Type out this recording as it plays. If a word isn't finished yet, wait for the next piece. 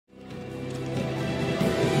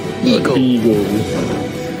Eagle.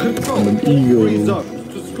 I'm an eagle.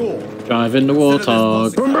 Driving the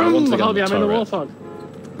warthog. Harvey, I'm in the warthog.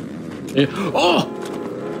 Yeah. Oh!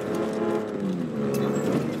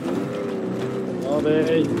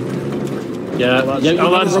 Harvey. Yeah, Oh,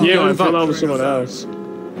 that's you. I thought that was someone else.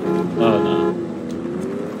 Oh no.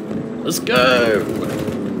 Let's go!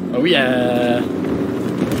 Oh yeah!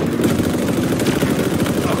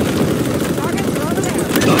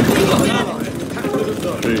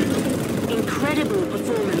 Incredible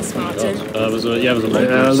performance, Spartan. I was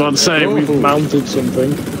about to say, we've mounted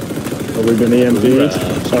something. Or we've been EMP'd.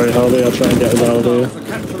 Sorry, Harvey, I'll try and get us out of here.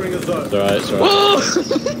 It's alright, it's alright. Oh!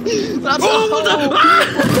 That's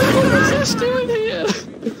what is this doing here?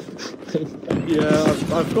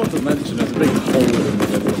 Yeah, I've got to mention there's a big hole in the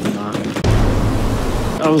middle of the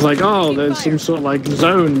map. I was like, oh, there's some sort of like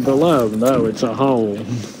zone below. No, it's a hole.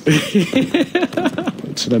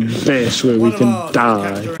 It's an abyss where we can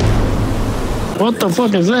die. What the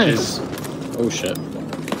fuck is this? Oh shit.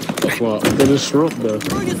 That's what? The disruptor.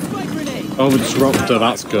 Oh, the disruptor,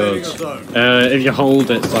 that's good. If you hold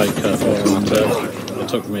it, it's like automatic. It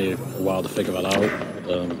took me a while to figure that out.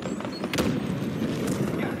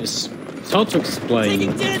 It's hard to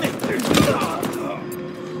explain.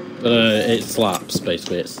 It slaps,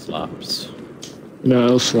 basically, it slaps.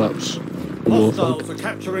 No, it slaps. Hostiles are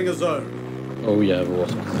capturing a zone. Oh yeah, the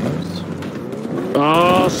water.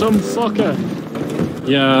 Oh, some fucker.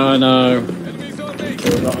 Yeah, I know.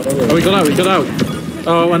 Oh, we got out.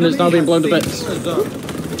 Oh, and it's now being blown to bits.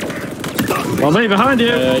 Well, me behind you.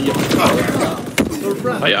 Yeah.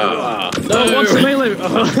 No, what's the melee?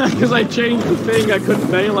 Because I changed the thing, I couldn't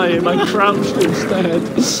melee him. I crouched instead.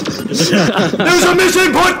 There's a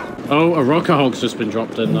missing point! Oh, a rocker hog's just been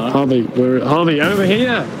dropped in there. Harvey, over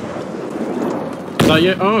here. Is that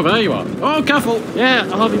you? Oh, there you are. Oh, careful. Yeah,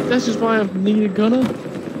 Harvey, this is why I need a gunner.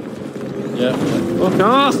 Yeah. Fuck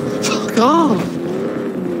off! Fuck off!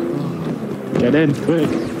 Get in, quick.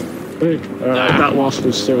 Alright, that wasp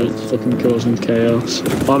was still fucking causing chaos.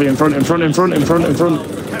 Harvey, in front. Fuck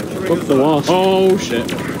the wasp. Oh,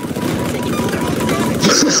 shit.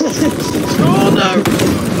 Oh, no.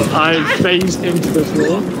 I phased into the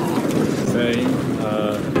floor. Same.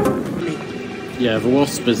 Yeah, the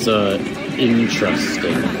wasp is,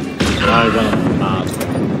 interesting. I went mad.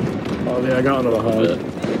 Oh, yeah, I got another hide.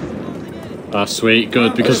 Ah, sweet,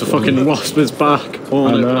 good, because the fucking wasp is back. Oh,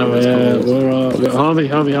 I know, yeah. We're Harvey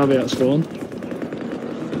at spawn.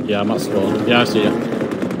 Yeah, I'm at spawn. Yeah, I see you.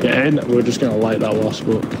 Get in, we're just gonna light that wasp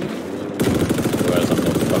up. Where's that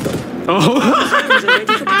motherfucker? Oh!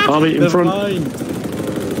 Harvey, in front. Behind.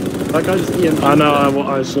 That guy's Ian. I know, what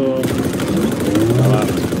I saw.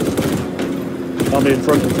 Harvey, in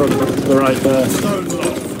front, to the right there.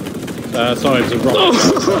 Sorry, it's a rock.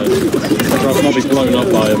 I'll not be blown up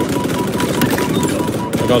by him.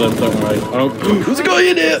 I got him, don't worry. Oh, there's a guy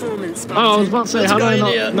in here! Oh, I was about to say, how do I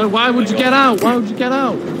not... No, why would you get out? Why would you get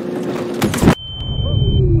out?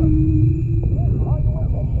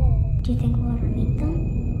 Do you think we'll ever meet them?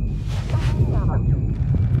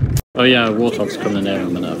 Oh yeah, Warthog's coming in here in a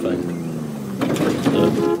minute, I think.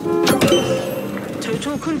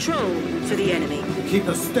 Total control for the enemy. Keep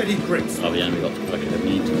a steady grip. Oh, the enemy got to fucking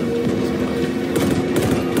meet him.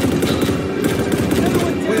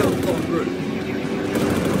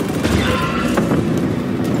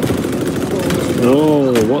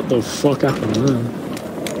 Whoa, what the fuck happened there?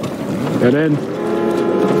 Get in.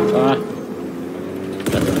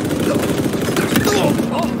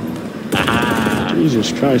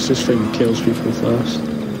 Jesus Christ, this thing kills people fast.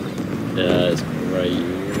 Yeah, it's great.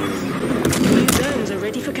 New zones are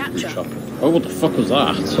ready for capture. Oh, what the fuck was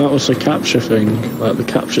that? That was the capture thing, like the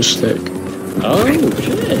capture stick. Oh,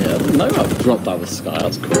 shit. I didn't know that dropped out of the sky.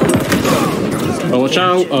 That's cool. Oh, watch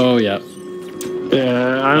out. Oh, yeah.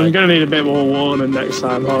 Yeah, I'm gonna need a bit more warning next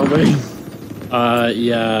time, Harvey.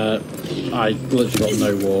 Yeah. I literally got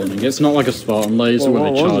no warning. It's not like a Spartan laser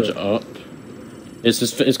where they charge it up. It's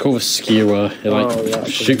just, it's called a skewer. It like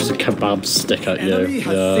shoots a kebab stick at you.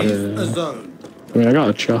 Yeah. I mean, I got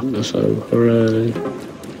a chopper, so hooray.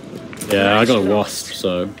 Yeah, I got a wasp,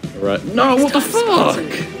 so right. No, what the fuck?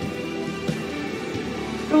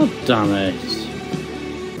 God damn it.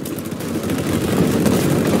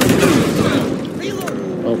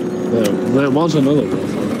 Oh, there was another one.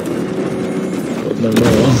 But no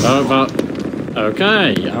more. Oh, but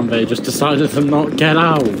okay, and they just decided to not get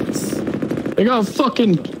out. They got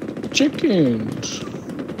fucking chickens.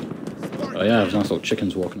 Oh yeah, there's nice little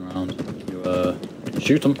chickens walking around. You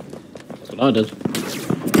shoot them. That's what I did.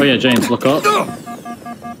 Oh yeah, James, look up.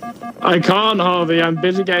 I can't, Harvey. I'm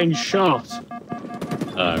busy getting shot.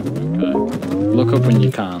 Oh, okay. Look up when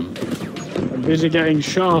you can. I'm busy getting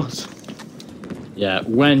shot. Yeah,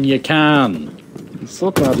 when you can.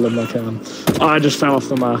 Fuck Madeline, I can. Oh, I just fell off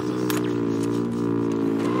the map.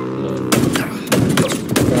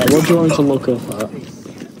 Right, what do you want me to look up at?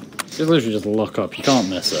 Just literally just look up. You can't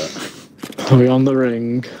miss it. Are we on the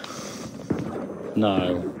ring?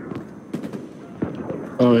 No.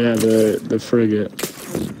 Oh yeah, the frigate.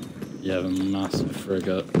 Yeah, the massive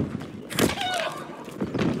frigate.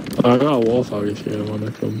 I got a warthog if you want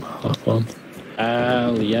to come hop on.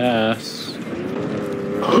 Hell yes.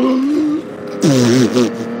 Well,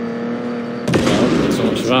 so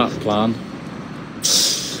much for that plan.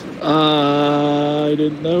 I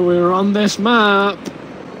didn't know we were on this map.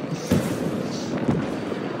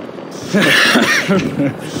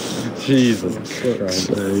 Jesus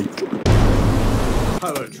Christ.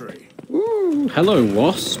 Poetry. Ooh, hello,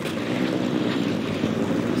 Wasp.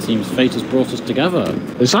 Seems fate has brought us together.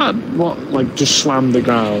 Is that what, like, just slammed the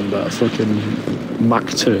ground, that fucking Mach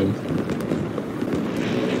 2?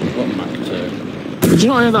 What Mach 2? Did you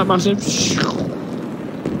not hear that massive?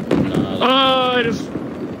 No. Oh, I just...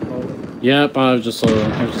 Yep, I've just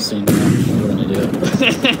seen that. You're an idiot.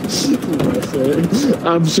 Worth it.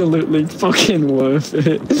 Absolutely fucking worth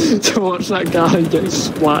it to watch that guy get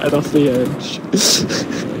splattered off the edge.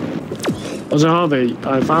 Also, Harvey,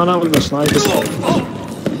 I found out with the sniper.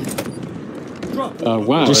 Oh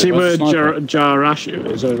wow! Do you see where Jarashu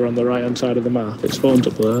is over on the right hand side of the map? It spawns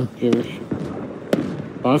up there.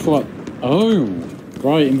 I thought. Oh,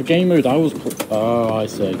 right. In the game mode, I was. Oh, I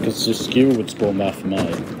see. Because the skewer would spawn there for me.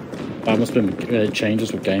 That must have been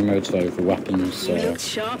changes with game modes though for weapons. So. You looked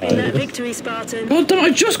sharp in that victory, Spartan. God damn!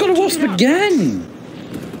 I just got a wasp again.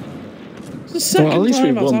 It's the second at least time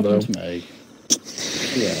we that's won, happened though. to me.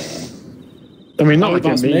 Yeah. I mean, not like it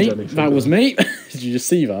That's means me. anything. That was me. Did you just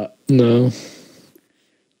see that? No.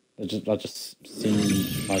 I just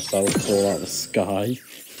seen myself fall out of the sky.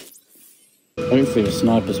 Hopefully the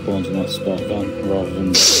sniper spawns in that spot then, rather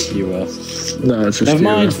than skewer. No, it's just Never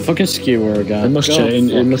mind, fucking skewer again. It must God,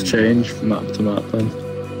 change. It must fucking- change from map to map then.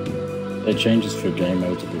 It changes for game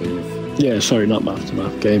mode, I believe. Yeah, sorry, not map to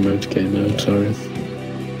map. Game mode to game mode. Sorry.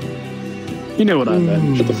 You know what I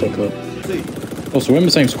meant. Shut the fuck up. Also, we're in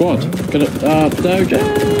the same squad. Good at no,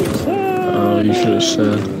 James. Oh, you should have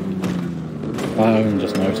said. I haven't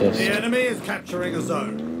just noticed. The enemy is capturing a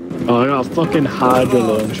zone. Oh, I got a fucking Hydra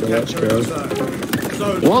launcher. Let's Capturing go. a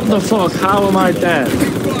zone. What the fuck? How am I dead?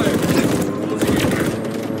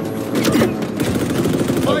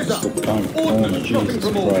 Eyes up. Ordnance dropping Jesus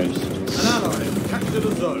from all. Christ. An ally has captured a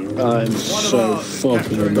zone. I'm so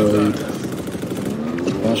fucking annoyed.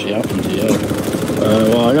 What actually happened to you?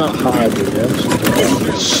 Well, I got Hydra,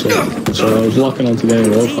 yes. So I was locking onto the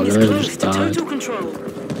enemy warthog and then it just died. Total control.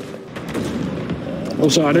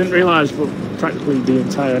 Also, I didn't realise, but practically the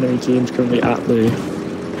entire enemy team's currently at the...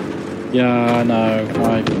 Yeah, I know.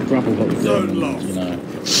 I grapple hooked Zone him, lost. you know.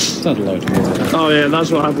 Said a load of water. Oh yeah, that's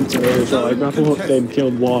what happened to me as well. I grapple hooked him,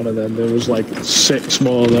 killed one, and then there was like 6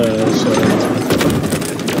 more there, so...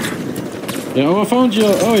 Yeah, oh, I found you.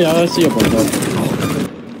 Oh yeah, I see your bundle.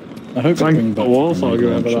 I hope you bring Thank the back warthog,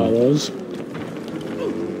 whoever that was.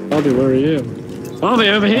 Harvey, where are you? Harvey,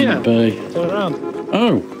 over here! B. Turn around.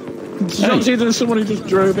 Oh! Did you not see there's someone who just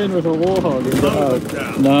drove in with a warthog and got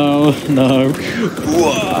out? No, no.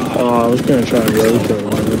 Oh, I was going to try and rotate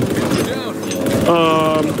one.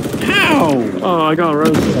 How? Oh, I got a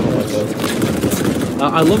rotate.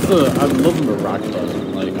 I love the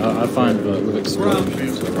ragdoll. Like I find the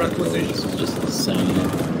explosions Requisition. is just insane.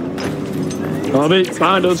 Harvey,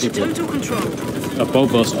 behind us. Total control.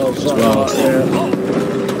 Above us as Sorry, well. yeah.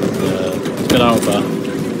 Yeah, get out there.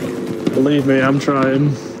 Believe me, I'm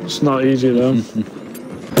trying. It's not easy though.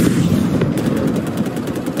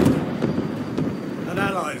 An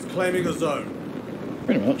ally is claiming a zone.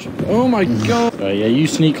 Pretty much. Oh my god. Yeah, you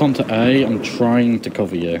sneak onto A. I'm trying to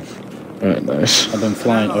cover you. Right, nice. I've been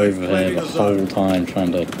flying over here the whole time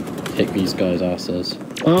trying to kick these guys' asses.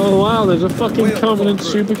 Oh wow, there's a fucking Covenant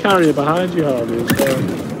super carrier behind you, Harvey, as well.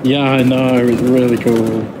 Yeah, I know. It's really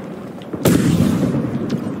cool.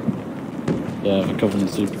 Yeah, the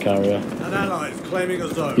Covenant super carrier. An ally is claiming a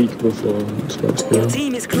zone. Peak performance, let's Your go.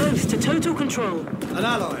 team is close to total control. An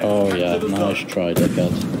ally has Oh yeah, captured a nice zone. try,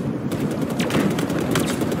 dickhead.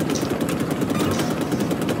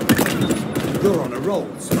 You're on a roll,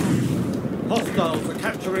 Star. Hostiles are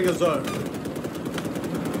capturing a zone.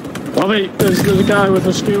 Harvey, there's a guy with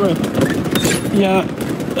a skewer. Yeah.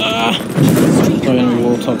 Oh, enemy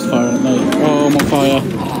warthog's firing at me. Oh, I'm on fire.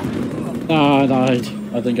 Ah, I died.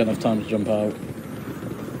 I didn't get enough time to jump out.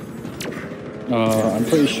 I'm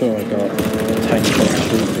pretty sure I got 10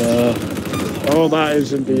 shoot there. Oh, that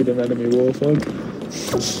is indeed an enemy warthog.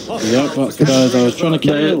 Yep, that's the guys I was trying to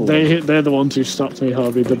kill. They're the ones who stopped me,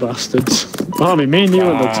 Harvey, the bastards. Harvey, me and you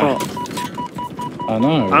at the top. I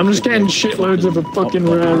know. I'm just getting shitloads of a fucking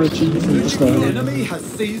rare achievements The now. enemy has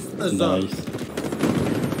seized a zone. Nice.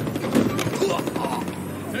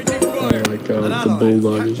 Oh my god, the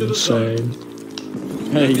bulldog is insane.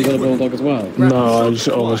 Hey, you got a bulldog as well? No, I just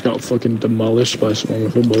almost got fucking demolished by someone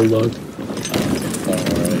with a bulldog.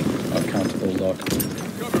 Alright, I'll counter bulldog.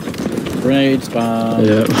 Grenade spam.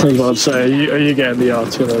 Yeah, I was about to say, are you getting the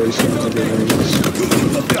artillery sound of the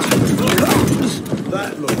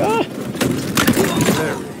That looks very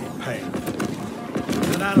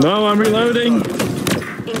painful. No, I'm reloading!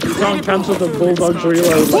 You can't cancel the bulldog's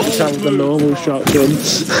reload like you can with the normal shotgun.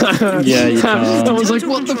 Yeah, you can. I was like,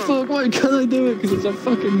 what the fuck, why can't I do it? Because it's a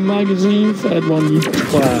fucking magazine fed one, you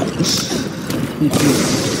twat.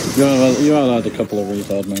 You had a couple of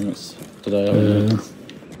retard moments today, haven't you?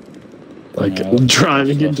 Like,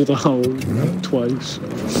 driving into the hole twice.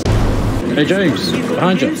 Hey James,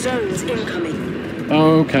 behind you. New zones incoming.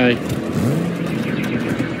 Oh, okay.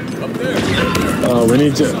 Oh, we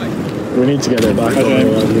need to get it back on the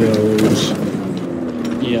wheels.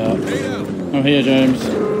 Yeah. I'm here, James.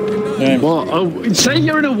 James. What? Oh, say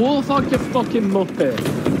you're in a warthog, you fucking muppet.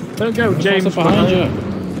 Don't go, James. Behind you.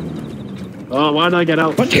 Oh, why did I get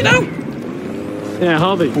out? Why'd you get out? Yeah,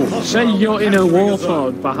 Harvey, say you're in a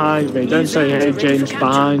warthog behind me. Don't say, hey, James,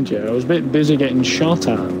 behind you. I was a bit busy getting shot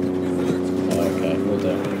at. Okay, we'll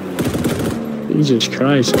do. Jesus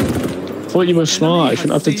Christ. Thought you were smart. I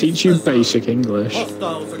shouldn't have to teach you basic English.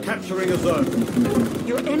 Hostiles are capturing a zone.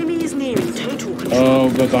 Your enemy is nearing total control. Oh,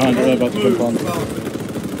 we're behind you, we're about to jump on.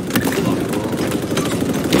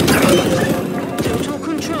 Total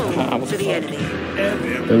control for the enemy.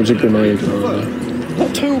 There was a grenade.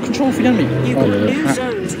 What total control for the enemy? You've got new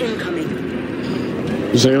zones incoming.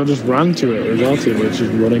 So they all just ran to it. It was our team was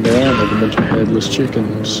just running around like a bunch of headless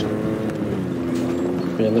chickens.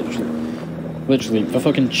 Yeah, literally, the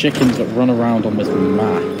fucking chickens that run around on this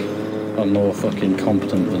map are more fucking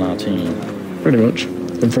competent than our team. Pretty much.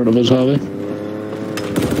 In front of us, Harvey.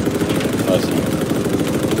 I see.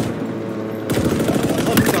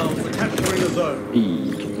 Hostiles are capturing a zone.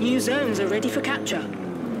 New zones are ready for capture.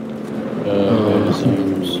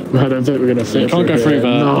 Zones. I don't think we're going to fit You can't go through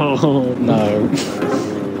that. No. No.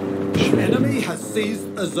 Enemy has seized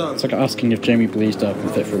a zone. It's like asking if Jamie Bleasdale can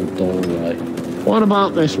fit through a doorway. What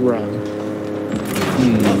about this ramp?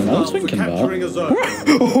 I was thinking that. Capturing a zone.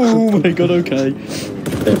 Oh my god, okay.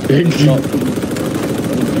 Big. Not, I didn't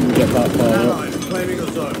think we'd get that far up. Allies claiming a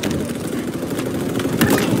zone.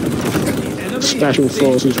 Enemy Special has seized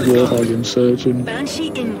Forces a zone. warthog insurgent.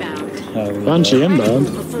 Banshee inbound. Banshee inbound.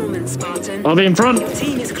 Performance, Spartan. I'll be in front. Your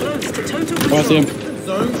team is close to total Oh, I see control. him.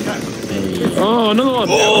 Zone captured. Oh, another one.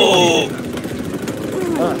 Oh!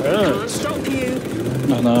 That Can't hurts. stop you.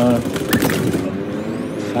 I know.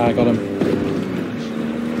 I got him.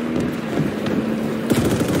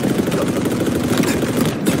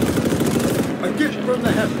 A gift from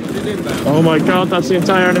the heavens is inbound. Oh my god, that's the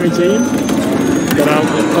entire enemy team. Get out.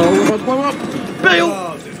 Oh, blow up. Bail.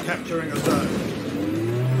 Mars is capturing a zone.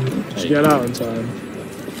 Just get out in time.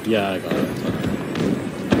 Yeah, I got it.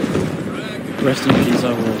 Rest in peace, I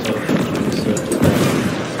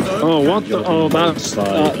Oh, what the? Oh, that's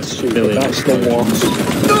stupid. That's the wasp.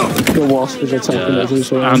 The wasp is attacking us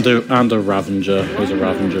as well. And a Ravager. There's a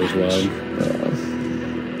Ravager as well.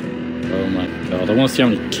 Oh my god, I want to see how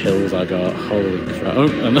many kills I got. Holy crap. Oh,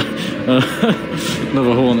 and,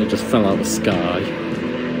 another hornet just fell out of the sky.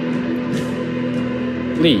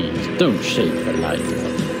 Please, don't shake the light.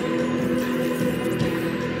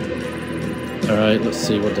 Alright, let's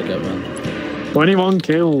see what they get then. 21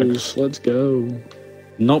 kills. Let's go.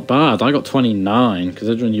 Not bad. I got 29,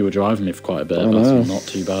 considering you were driving me for quite a bit. That's not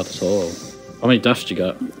too bad at all. How many deaths did you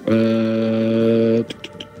get?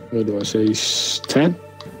 What do I say? 10?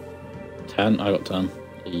 10? I got 10.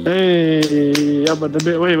 Hey, yeah, but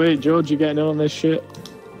wait, George, you getting in on this shit?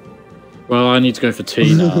 Well, I need to go for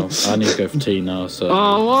tea now. I need to go for tea now, so...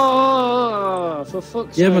 Oh, whoa, for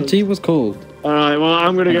fuck's sake. Yeah, my tea was cold. Alright, well,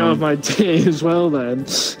 I'm gonna go with my tea as well then.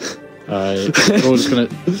 Alright, we're just gonna...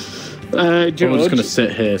 George, we're just gonna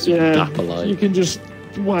sit here so dapper like. You can just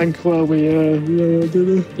wank while we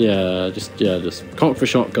dinner. Yeah, just cock for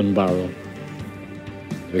shotgun barrel.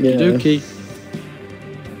 Okie dokie.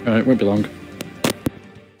 Alright, won't be long.